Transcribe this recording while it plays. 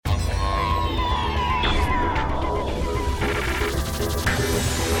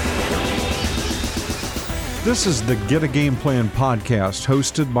This is the Get a Game Plan podcast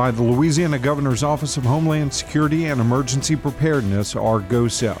hosted by the Louisiana Governor's Office of Homeland Security and Emergency Preparedness, or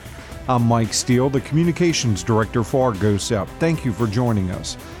GOHSEP. I'm Mike Steele, the Communications Director for GOHSEP. Thank you for joining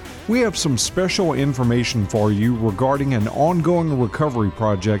us. We have some special information for you regarding an ongoing recovery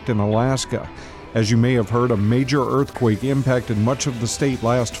project in Alaska. As you may have heard, a major earthquake impacted much of the state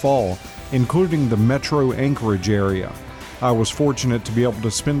last fall, including the metro Anchorage area. I was fortunate to be able to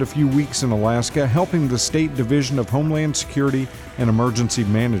spend a few weeks in Alaska helping the State Division of Homeland Security and Emergency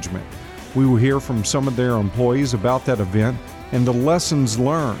Management. We will hear from some of their employees about that event and the lessons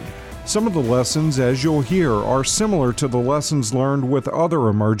learned. Some of the lessons, as you'll hear, are similar to the lessons learned with other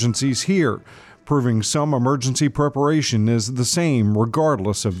emergencies here, proving some emergency preparation is the same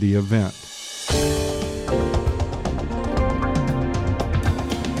regardless of the event.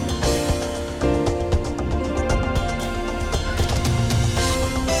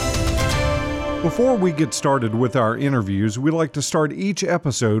 Before we get started with our interviews, we like to start each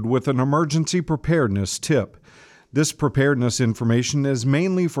episode with an emergency preparedness tip. This preparedness information is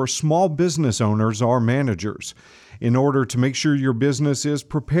mainly for small business owners or managers. In order to make sure your business is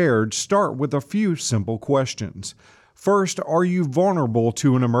prepared, start with a few simple questions. First, are you vulnerable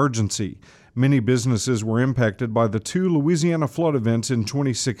to an emergency? Many businesses were impacted by the two Louisiana flood events in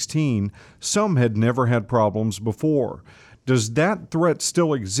 2016. Some had never had problems before. Does that threat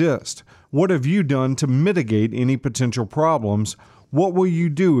still exist? What have you done to mitigate any potential problems? What will you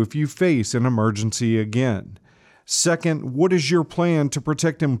do if you face an emergency again? Second, what is your plan to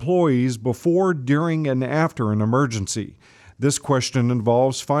protect employees before, during, and after an emergency? This question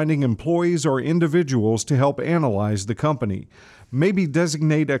involves finding employees or individuals to help analyze the company. Maybe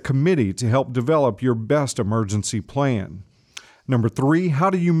designate a committee to help develop your best emergency plan. Number 3, how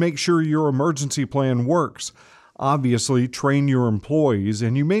do you make sure your emergency plan works? Obviously, train your employees,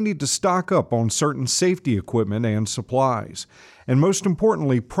 and you may need to stock up on certain safety equipment and supplies. And most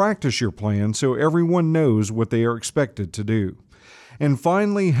importantly, practice your plan so everyone knows what they are expected to do. And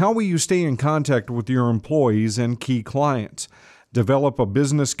finally, how will you stay in contact with your employees and key clients? Develop a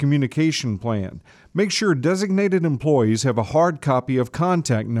business communication plan. Make sure designated employees have a hard copy of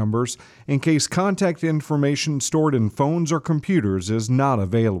contact numbers in case contact information stored in phones or computers is not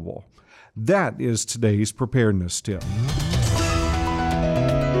available. That is today's preparedness tip.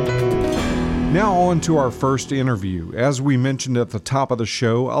 Now on to our first interview. As we mentioned at the top of the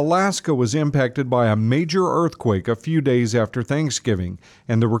show, Alaska was impacted by a major earthquake a few days after Thanksgiving,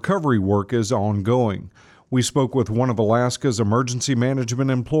 and the recovery work is ongoing. We spoke with one of Alaska's emergency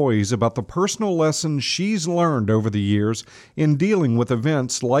management employees about the personal lessons she's learned over the years in dealing with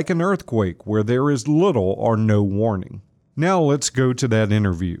events like an earthquake where there is little or no warning. Now let's go to that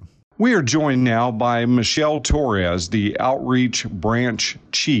interview. We are joined now by Michelle Torres, the Outreach Branch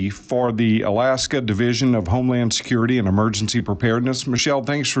Chief for the Alaska Division of Homeland Security and Emergency Preparedness. Michelle,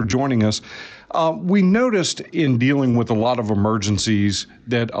 thanks for joining us. We noticed in dealing with a lot of emergencies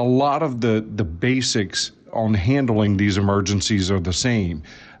that a lot of the basics on handling these emergencies are the same.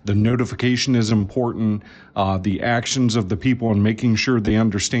 The notification is important, the actions of the people and making sure they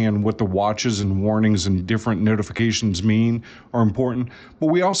understand what the watches and warnings and different notifications mean are important. But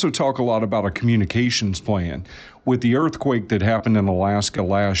we also talk a lot about a communications plan. With the earthquake that happened in Alaska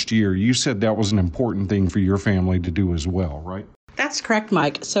last year, you said that was an important thing for your family to do as well, right? That's correct,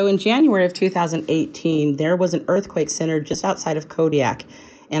 Mike. So in January of 2018, there was an earthquake center just outside of Kodiak.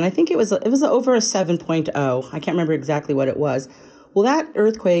 And I think it was over a 7.0. I can't remember exactly what it was. Well, that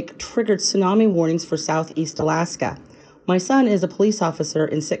earthquake triggered tsunami warnings for Southeast Alaska. My son is a police officer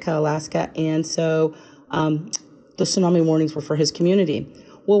in Sitka, Alaska, and so the tsunami warnings were for his community.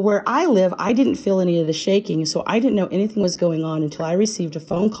 Well, where I live, I didn't feel any of the shaking, so I didn't know anything was going on until I received a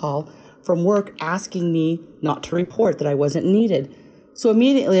phone call from work asking me not to report, that I wasn't needed. So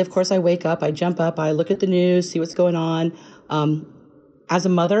immediately, of course, I wake up, I jump up, I look at the news, see what's going on. As a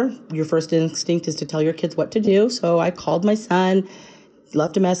mother, your first instinct is to tell your kids what to do. So I called my son,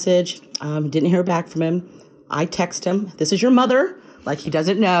 left a message, didn't hear back from him. I text him, "This is your mother," like he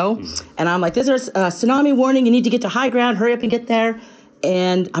doesn't know. And I'm like, "This is a tsunami warning. You need to get to high ground. Hurry up and get there."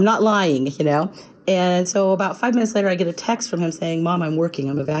 And I'm not lying, you know. And so about 5 minutes later, I get a text from him saying, "Mom, I'm working.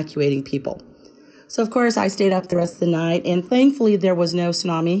 I'm evacuating people." So, of course, I stayed up the rest of the night. And thankfully, there was no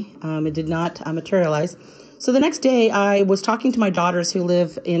tsunami. It did not materialize. So the next day, I was talking to my daughters who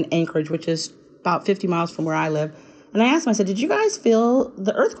live in Anchorage, which is about 50 miles from where I live. And I asked them, I said, "Did you guys feel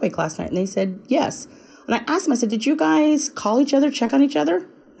the earthquake last night?" And they said, "Yes." And I asked them, I said, "Did you guys call each other, check on each other?"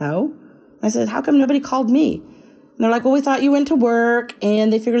 "No." I said, "How come nobody called me?" And And they're like, well, we thought you went to work,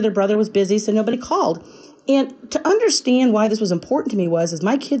 and they figured their brother was busy, so nobody called. And to understand why this was important to me is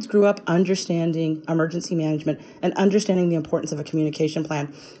my kids grew up understanding emergency management and understanding the importance of a communication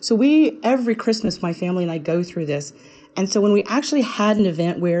plan. So every Christmas, my family and I go through this. And so when we actually had an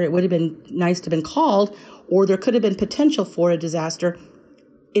event where it would have been nice to have been called, or there could have been potential for a disaster,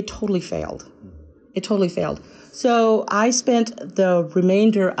 it totally failed. It totally failed. So I spent the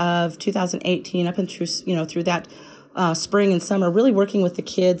remainder of 2018 up and through that spring and summer really working with the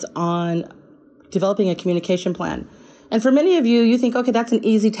kids on developing a communication plan. And for many of you, you think, okay, that's an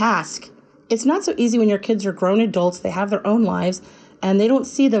easy task. It's not so easy when your kids are grown adults, they have their own lives, and they don't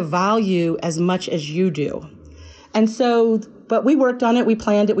see the value as much as you do. And so, but we worked on it, we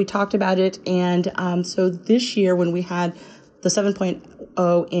planned it, we talked about it, and so this year when we had the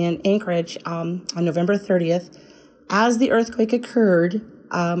 7.0 in Anchorage on November 30th, as the earthquake occurred,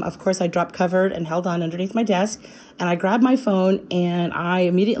 of course, I dropped covered and held on underneath my desk, and I grabbed my phone, and I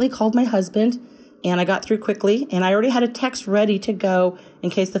immediately called my husband, and I got through quickly, and I already had a text ready to go in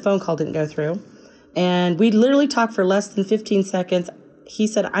case the phone call didn't go through. And we literally talked for less than 15 seconds. He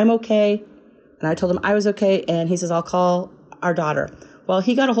said, I'm okay, and I told him I was okay, and he says, I'll call our daughter. Well,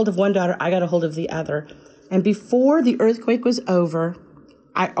 he got a hold of one daughter, I got a hold of the other. And before the earthquake was over,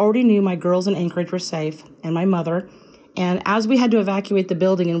 I already knew my girls in Anchorage were safe, and my mother. And as we had to evacuate the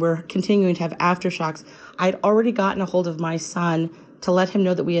building and we're continuing to have aftershocks, I'd already gotten a hold of my son to let him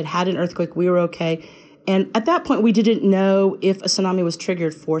know that we had had an earthquake, we were okay. And at that point, we didn't know if a tsunami was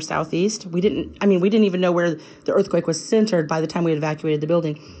triggered for Southeast. We didn't even know where the earthquake was centered by the time we had evacuated the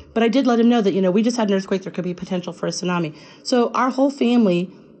building. But I did let him know that, we just had an earthquake, there could be potential for a tsunami. So our whole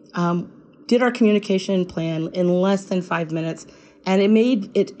family did our communication plan in less than 5 minutes. And it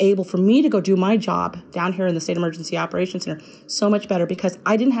made it able for me to go do my job down here in the State Emergency Operations Center so much better because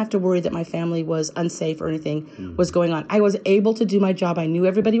I didn't have to worry that my family was unsafe or anything was going on. I was able to do my job. I knew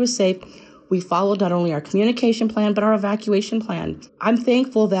everybody was safe. We followed not only our communication plan, but our evacuation plan. I'm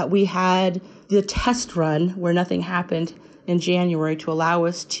thankful that we had the test run where nothing happened in January to allow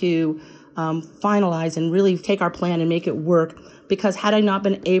us to finalize and really take our plan and make it work. Because had I not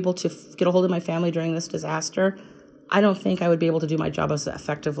been able to get a hold of my family during this disaster, I don't think I would be able to do my job as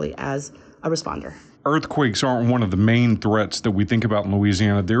effectively as a responder. Earthquakes aren't one of the main threats that we think about in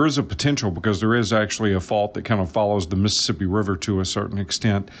Louisiana. There is a potential because there is actually a fault that kind of follows the Mississippi River to a certain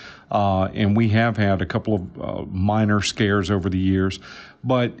extent. And we have had a couple of minor scares over the years.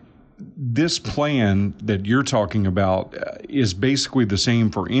 But this plan that you're talking about is basically the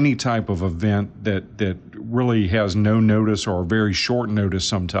same for any type of event that really has no notice or very short notice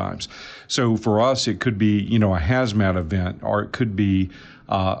sometimes. So for us, it could be, a hazmat event, or it could be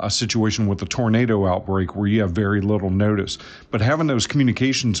a situation with a tornado outbreak where you have very little notice. But having those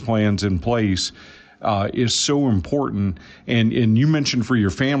communications plans in place is so important. And you mentioned for your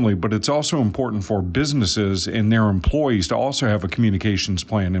family, but it's also important for businesses and their employees to also have a communications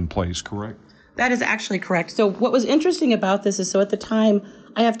plan in place, correct? That is actually correct. So what was interesting about this is, so at the time,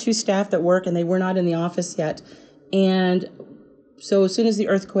 I have two staff that work and they were not in the office yet. And so as soon as the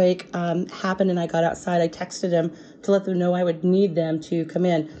earthquake happened and I got outside, I texted them to let them know I would need them to come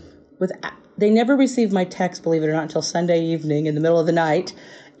in. They never received my text, believe it or not, until Sunday evening in the middle of the night.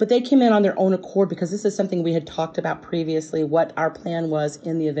 But they came in on their own accord because this is something we had talked about previously, what our plan was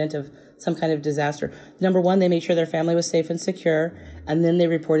in the event of some kind of disaster. Number one, they made sure their family was safe and secure, and then they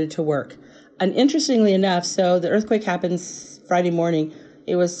reported to work. And interestingly enough, so the earthquake happens Friday morning.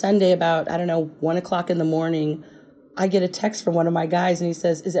 It was Sunday about, 1 o'clock in the morning. I get a text from one of my guys, and he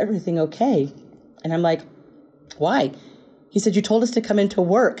says, "Is everything okay?" And I'm like, "Why?" He said, "You told us to come into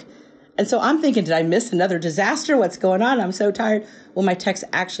work." And so I'm thinking, did I miss another disaster? What's going on? I'm so tired. Well, my text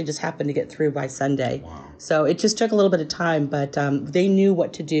actually just happened to get through by Sunday. Wow. So it just took a little bit of time, but they knew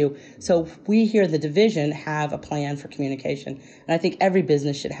what to do. So we here in the division have a plan for communication, and I think every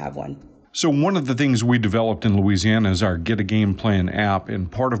business should have one. So one of the things we developed in Louisiana is our Get a Game Plan app,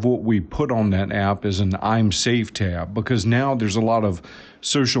 and part of what we put on that app is an I'm Safe tab, because now there's a lot of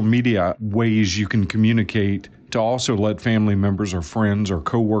social media ways you can communicate to also let family members or friends or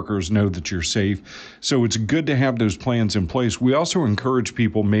coworkers know that you're safe. So it's good to have those plans in place. We also encourage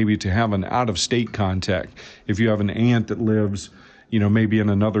people maybe to have an out-of-state contact. If you have an aunt that lives maybe in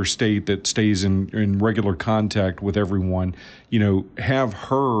another state that stays in regular contact with everyone, have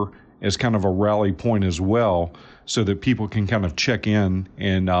her as kind of a rally point as well, so that people can kind of check in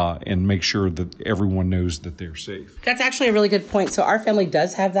and make sure that everyone knows that they're safe. That's actually a really good point. So our family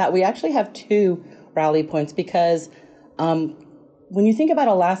does have that. We actually have two rally points because when you think about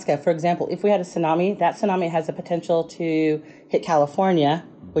Alaska, for example, if we had a tsunami, that tsunami has the potential to hit California,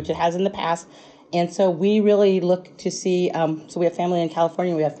 which it has in the past, And so we really look to see, so we have family in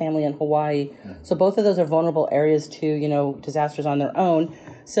California, we have family in Hawaii. So both of those are vulnerable areas to, disasters on their own.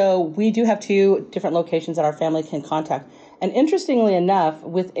 So we do have 2 different locations that our family can contact. And interestingly enough,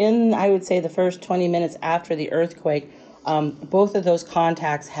 within, I would say, the first 20 minutes after the earthquake, both of those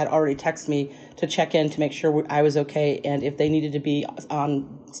contacts had already texted me to check in to make sure I was okay and if they needed to be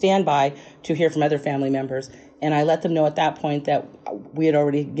on standby to hear from other family members. And I let them know at that point that we had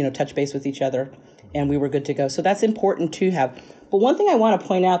already, touched base with each other and we were good to go. So that's important to have. But one thing I want to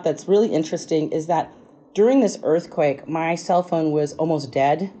point out that's really interesting is that during this earthquake, my cell phone was almost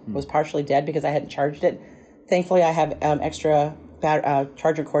dead, was partially dead because I hadn't charged it. Thankfully, I have extra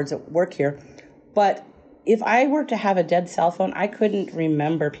charger cords at work here. But if I were to have a dead cell phone, I couldn't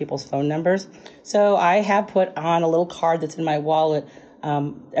remember people's phone numbers. So I have put on a little card that's in my wallet,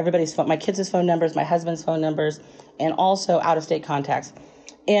 everybody's phone, my kids' phone numbers, my husband's phone numbers, and also out-of-state contacts.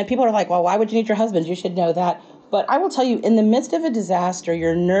 And people are like, well, why would you need your husband? You should know that. But I will tell you, in the midst of a disaster,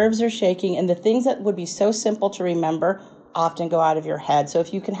 your nerves are shaking, and the things that would be so simple to remember often go out of your head. So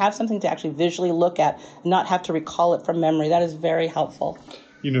if you can have something to actually visually look at, and not have to recall it from memory, that is very helpful.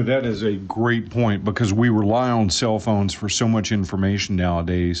 That is a great point because we rely on cell phones for so much information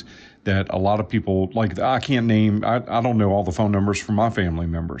nowadays that a lot of people, I don't know all the phone numbers for my family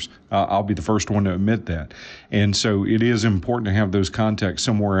members. I'll be the first one to admit that. And so it is important to have those contacts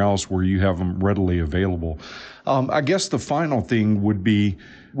somewhere else where you have them readily available. I guess the final thing would be,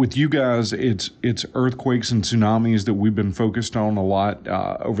 with you guys, it's earthquakes and tsunamis that we've been focused on a lot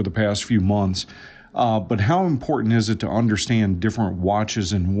over the past few months. But how important is it to understand different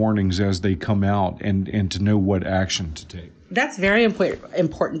watches and warnings as they come out and to know what action to take? That's very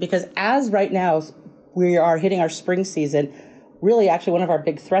important because as right now we are hitting our spring season, really actually one of our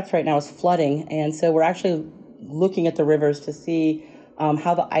big threats right now is flooding. And so we're actually looking at the rivers to see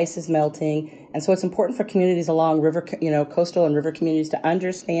how the ice is melting. And so it's important for communities along coastal and river communities to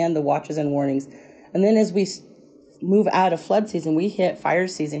understand the watches and warnings. And then as we move out of flood season, we hit fire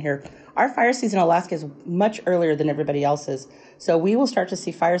season here. Our fire season in Alaska is much earlier than everybody else's. So we will start to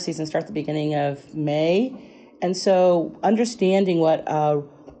see fire season start the beginning of May. And so understanding what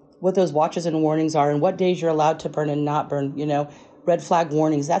those watches and warnings are and what days you're allowed to burn and not burn, red flag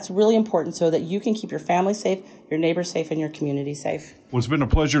warnings, that's really important so that you can keep your family safe, your neighbors safe, and your community safe. Well, it's been a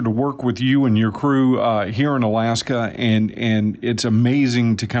pleasure to work with you and your crew here in Alaska, and it's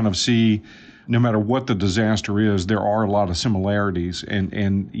amazing to kind of see, no matter what the disaster is, there are a lot of similarities,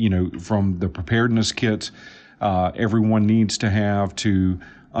 and from the preparedness kits everyone needs to have to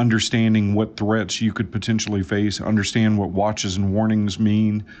understanding what threats you could potentially face, understand what watches and warnings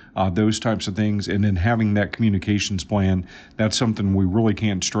mean, those types of things, and then having that communications plan. That's something we really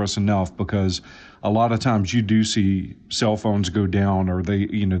can't stress enough because a lot of times you do see cell phones go down, or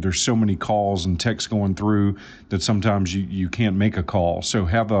there's so many calls and texts going through that sometimes you can't make a call. So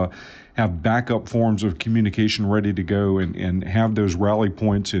have backup forms of communication ready to go and have those rally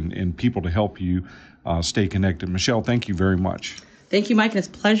points and people to help you stay connected. Michelle, thank you very much. Thank you, Mike, and it's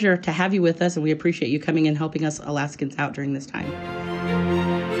a pleasure to have you with us, and we appreciate you coming and helping us Alaskans out during this time.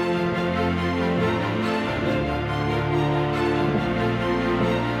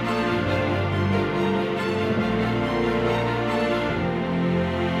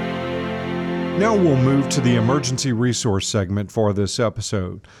 Now we'll move to the emergency resource segment for this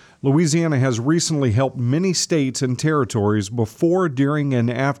episode. Louisiana has recently helped many states and territories before, during, and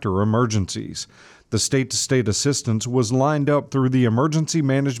after emergencies. The state-to-state assistance was lined up through the Emergency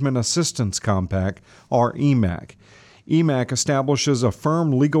Management Assistance Compact, or EMAC. EMAC establishes a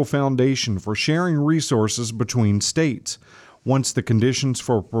firm legal foundation for sharing resources between states. Once the conditions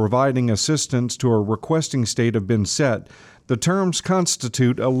for providing assistance to a requesting state have been set, the terms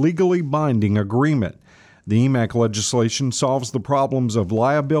constitute a legally binding agreement. The EMAC legislation solves the problems of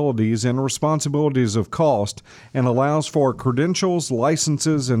liabilities and responsibilities of cost and allows for credentials,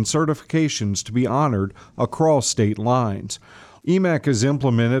 licenses, and certifications to be honored across state lines. EMAC is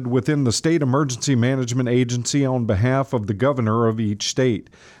implemented within the State Emergency Management Agency on behalf of the governor of each state.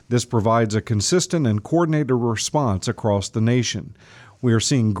 This provides a consistent and coordinated response across the nation. We are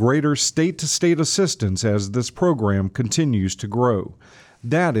seeing greater state-to-state assistance as this program continues to grow.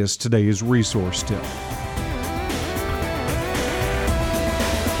 That is today's resource tip.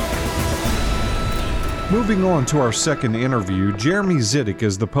 Moving on to our second interview, Jeremy Zidek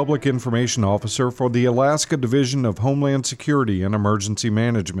is the Public Information Officer for the Alaska Division of Homeland Security and Emergency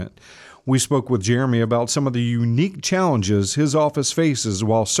Management. We spoke with Jeremy about some of the unique challenges his office faces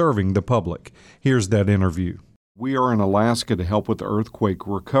while serving the public. Here's that interview. We are in Alaska to help with earthquake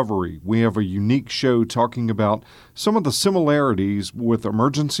recovery. We have a unique show talking about some of the similarities with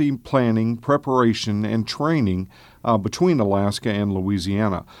emergency planning, preparation, and training between Alaska and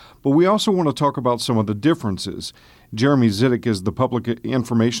Louisiana. But we also want to talk about some of the differences. Jeremy Zidek is the Public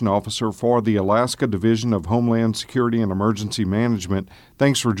Information Officer for the Alaska Division of Homeland Security and Emergency Management.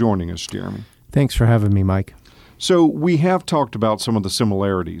 Thanks for joining us, Jeremy. Thanks for having me, Mike. So we have talked about some of the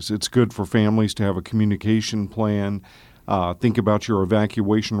similarities. It's good for families to have a communication plan, think about your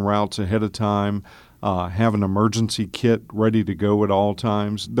evacuation routes ahead of time, have an emergency kit ready to go at all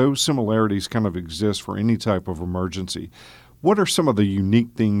times. Those similarities kind of exist for any type of emergency. What are some of the unique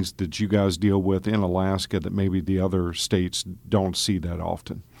things that you guys deal with in Alaska that maybe the other states don't see that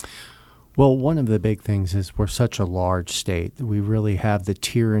often? Well, one of the big things is we're such a large state. We really have the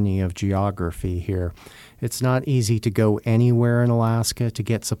tyranny of geography here. It's not easy to go anywhere in Alaska. To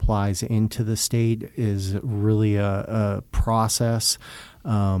get supplies into the state is really a process.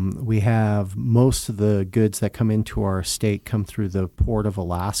 We have most of the goods that come into our state come through the Port of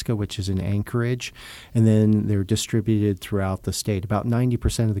Alaska, which is in Anchorage, and then they're distributed throughout the state. About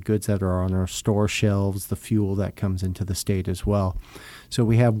 90% of the goods that are on our store shelves, the fuel that comes into the state as well. So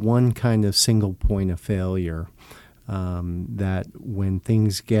we have one kind of single point of failure that when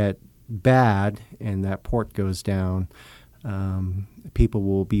things get bad and that port goes down, people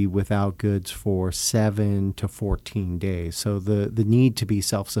will be without goods for 7 to 14 days. So the need to be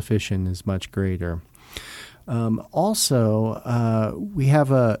self-sufficient is much greater. Also, we have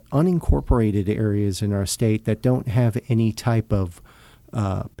unincorporated areas in our state that don't have any type of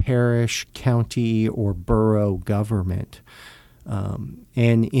parish, county, or borough government.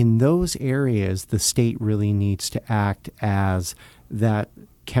 And in those areas, the state really needs to act as that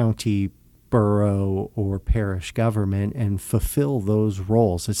county, borough, or parish government and fulfill those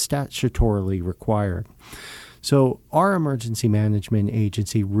roles. It's statutorily required. So our emergency management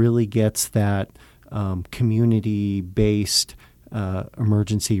agency really gets that community-based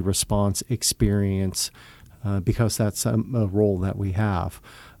emergency response experience because that's a role that we have.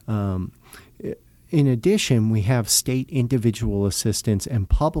 In addition, we have state individual assistance and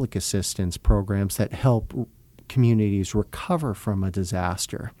public assistance programs that help communities recover from a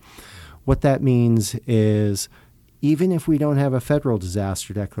disaster. What that means is even if we don't have a federal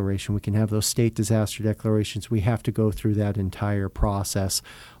disaster declaration, we can have those state disaster declarations. We have to go through that entire process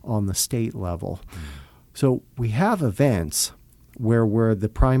on the state level. So we have events where we're the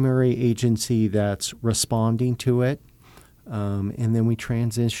primary agency that's responding to it. And then we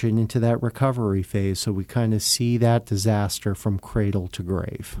transition into that recovery phase. So we kind of see that disaster from cradle to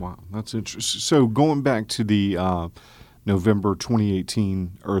grave. Wow, that's interesting. So going back to the November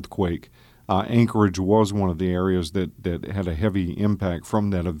 2018 earthquake, Anchorage was one of the areas that had a heavy impact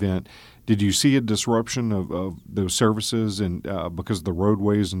from that event. Did you see a disruption of those services and because of the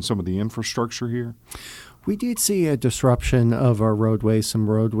roadways and some of the infrastructure here? We did see a disruption of our roadways. Some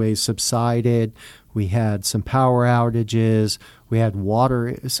roadways subsided. We had some power outages. We had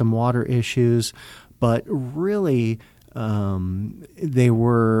some water issues. But really,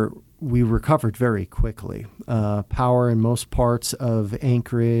 we recovered very quickly. Power in most parts of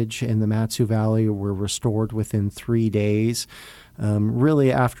Anchorage and the Matsu Valley were restored within 3 days.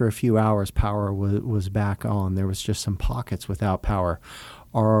 Really, after a few hours, power was back on. There was just some pockets without power.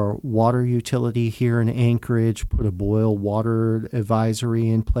 Our water utility here in Anchorage put a boil water advisory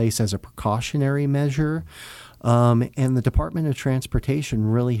in place as a precautionary measure. And the Department of Transportation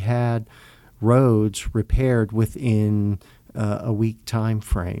really had roads repaired within a week time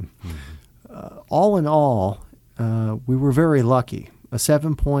frame. All in all, we were very lucky. A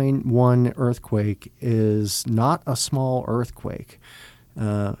 7.1 earthquake is not a small earthquake,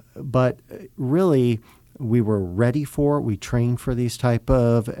 but really we were ready for it. We trained for these type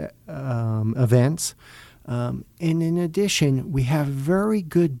of events. And in addition, we have very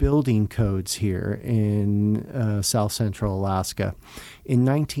good building codes here in South Central Alaska. In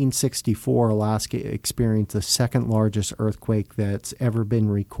 1964, Alaska experienced the second largest earthquake that's ever been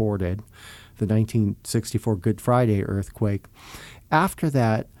recorded, the 1964 Good Friday earthquake. After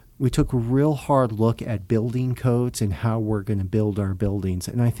that, we took a real hard look at building codes and how we're going to build our buildings.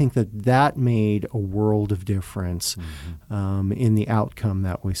 And I think that made a world of difference in the outcome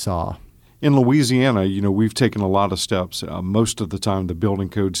that we saw. In Louisiana, we've taken a lot of steps. Most of the time, the building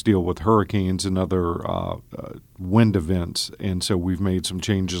codes deal with hurricanes and other wind events. And so we've made some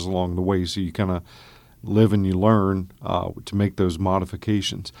changes along the way. So you kind of live and you learn to make those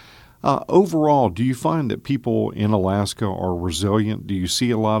modifications. Overall, do you find that people in Alaska are resilient? Do you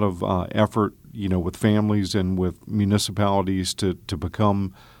see a lot of effort, with families and with municipalities to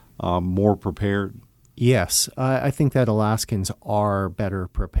become more prepared? Yes, I think that Alaskans are better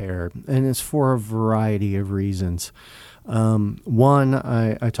prepared, and it's for a variety of reasons. One,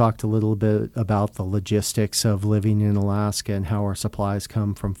 I talked a little bit about the logistics of living in Alaska and how our supplies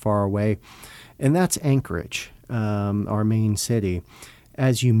come from far away, and that's Anchorage, our main city.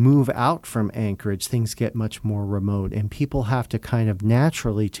 As you move out from Anchorage, things get much more remote, and people have to kind of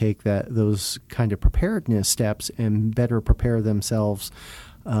naturally take those kind of preparedness steps and better prepare themselves.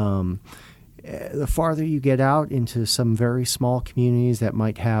 The farther you get out into some very small communities that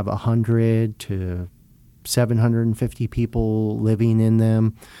might have 100 to 750 people living in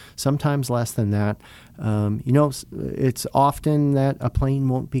them, sometimes less than that. It's often that a plane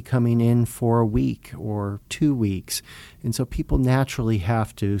won't be coming in for a week or 2 weeks, and so people naturally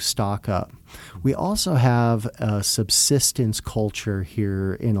have to stock up. We also have a subsistence culture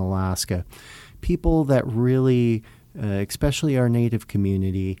here in Alaska. People that really, especially our native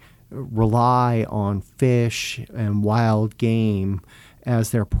community, rely on fish and wild game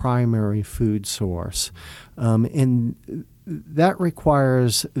as their primary food source. And that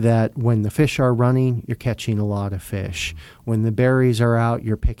requires that when the fish are running, you're catching a lot of fish. When the berries are out,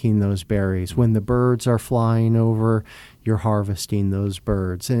 you're picking those berries. When the birds are flying over, you're harvesting those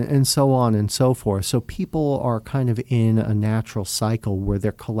birds, and so on and so forth. So people are kind of in a natural cycle where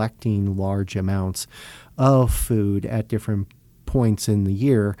they're collecting large amounts of food at different points in the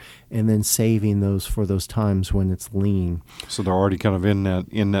year and then saving those for those times when it's lean. So they're already kind of in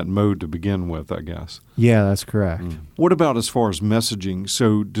that mode to begin with, I guess. Yeah, that's correct. What about as far as messaging?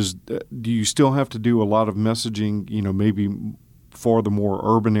 So do you still have to do a lot of messaging, maybe for the more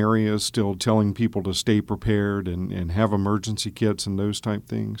urban areas, still telling people to stay prepared and have emergency kits and those type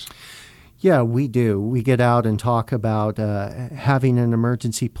things? Yeah, we do. We get out and talk about having an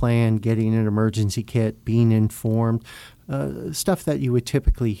emergency plan, getting an emergency kit, being informed, stuff that you would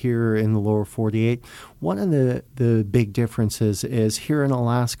typically hear in the lower 48. One of the big differences is here in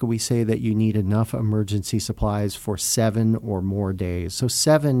Alaska, we say that you need enough emergency supplies for 7 or more days. So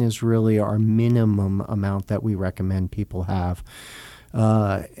 7 is really our minimum amount that we recommend people have.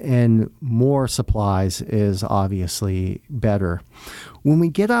 And more supplies is obviously better. When we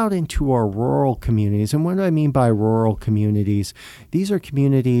get out into our rural communities, and what do I mean by rural communities? These are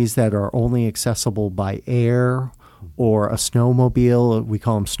communities that are only accessible by air or a snowmobile. We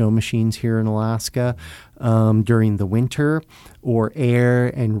call them snow machines here in Alaska during the winter, or air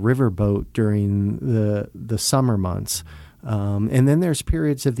and riverboat during the summer months. And then there's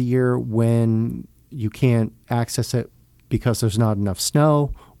periods of the year when you can't access it because there's not enough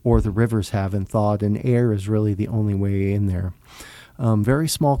snow or the rivers haven't thawed, and air is really the only way in there. Very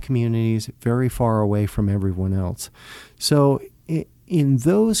small communities, very far away from everyone else. So in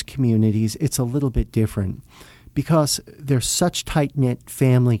those communities, it's a little bit different because they're such tight-knit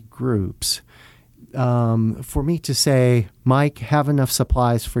family groups. For me to say, Mike, have enough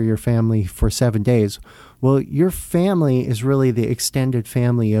supplies for your family for 7 days, well, your family is really the extended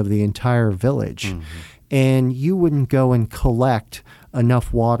family of the entire village. Mm-hmm. And you wouldn't go and collect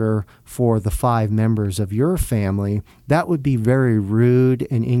enough water for the 5 members of your family. That would be very rude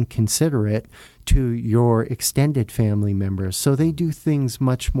and inconsiderate to your extended family members. So they do things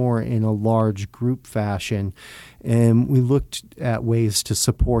much more in a large group fashion. And we looked at ways to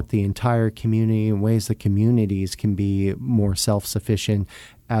support the entire community and ways the communities can be more self-sufficient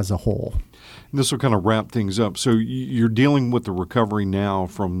as a whole. This will kind of wrap things up. So you're dealing with the recovery now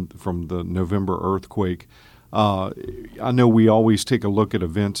from the November earthquake. I know we always take a look at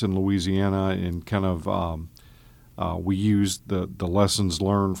events in Louisiana and kind of we use the lessons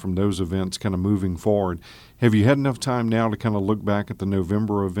learned from those events kind of moving forward. Have you had enough time now to kind of look back at the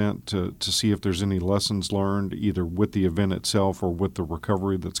November event to see if there's any lessons learned either with the event itself or with the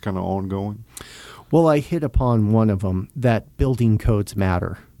recovery that's kind of ongoing? Well, I hit upon one of them, that building codes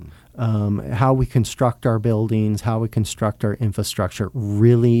matter. How we construct our buildings, how we construct our infrastructure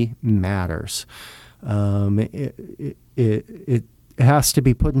really matters. It has to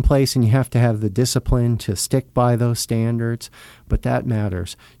be put in place, and you have to have the discipline to stick by those standards, but that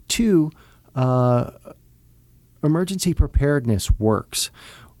matters. 2, emergency preparedness works.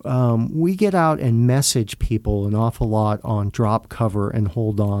 We get out and message people an awful lot on drop, cover, and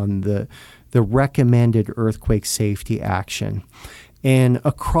hold on, the recommended earthquake safety action. And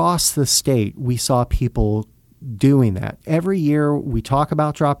across the state, we saw people doing that. Every year we talk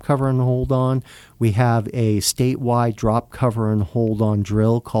about drop, cover, and hold on. We have a statewide drop, cover, and hold on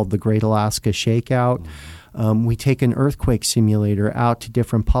drill called the Great Alaska Shakeout. We take an earthquake simulator out to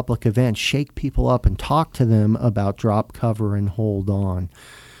different public events, shake people up, and talk to them about drop, cover, and hold on.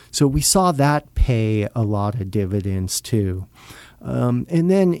 So we saw that pay a lot of dividends too.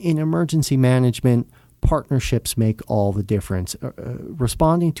 And then in emergency management, partnerships make all the difference.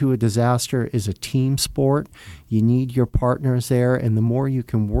 Responding to a disaster is a team sport. You need your partners there, and the more you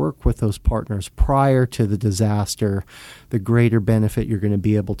can work with those partners prior to the disaster, the greater benefit you're going to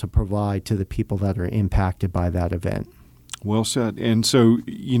be able to provide to the people that are impacted by that event. Well said. And so,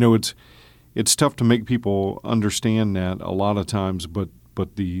 it's tough to make people understand that a lot of times, but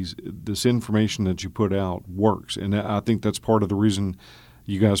this information that you put out works. And I think that's part of the reason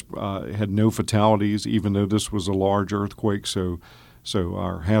you guys had no fatalities, even though this was a large earthquake. So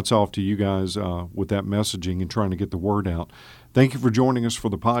our hats off to you guys with that messaging and trying to get the word out. Thank you for joining us for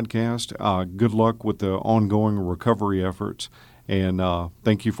the podcast. Good luck with the ongoing recovery efforts. And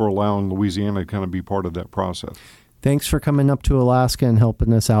thank you for allowing Louisiana to kind of be part of that process. Thanks for coming up to Alaska and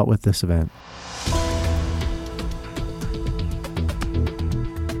helping us out with this event.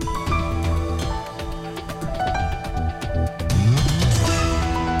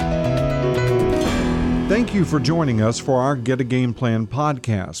 Thank you for joining us for our Get a Game Plan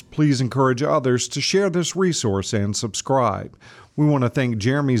podcast. Please encourage others to share this resource and subscribe. We want to thank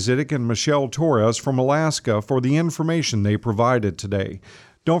Jeremy Zidek and Michelle Torres from Alaska for the information they provided today.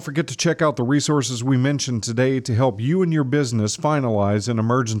 Don't forget to check out the resources we mentioned today to help you and your business finalize an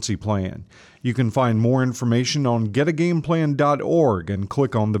emergency plan. You can find more information on getagameplan.org and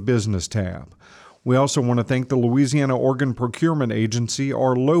click on the Business tab. We also want to thank the Louisiana Organ Procurement Agency,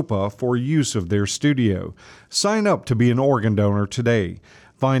 or LOPA, for use of their studio. Sign up to be an organ donor today.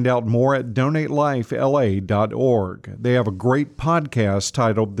 Find out more at donatelifela.org. They have a great podcast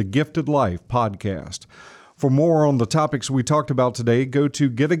titled The Gifted Life Podcast. For more on the topics we talked about today, go to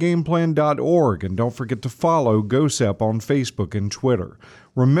getagameplan.org and don't forget to follow GOHSEP on Facebook and Twitter.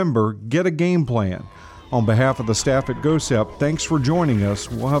 Remember, get a game plan. On behalf of the staff at GOHSEP, thanks for joining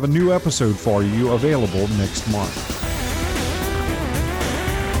us. We'll have a new episode for you available next month.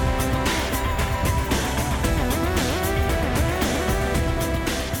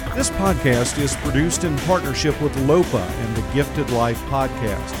 This podcast is produced in partnership with LOPA and the Gifted Life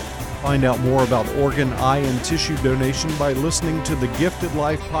Podcast. Find out more about organ, eye, and tissue donation by listening to the Gifted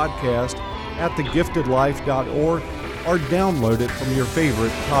Life Podcast at thegiftedlife.org or download it from your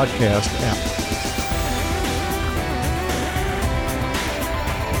favorite podcast app.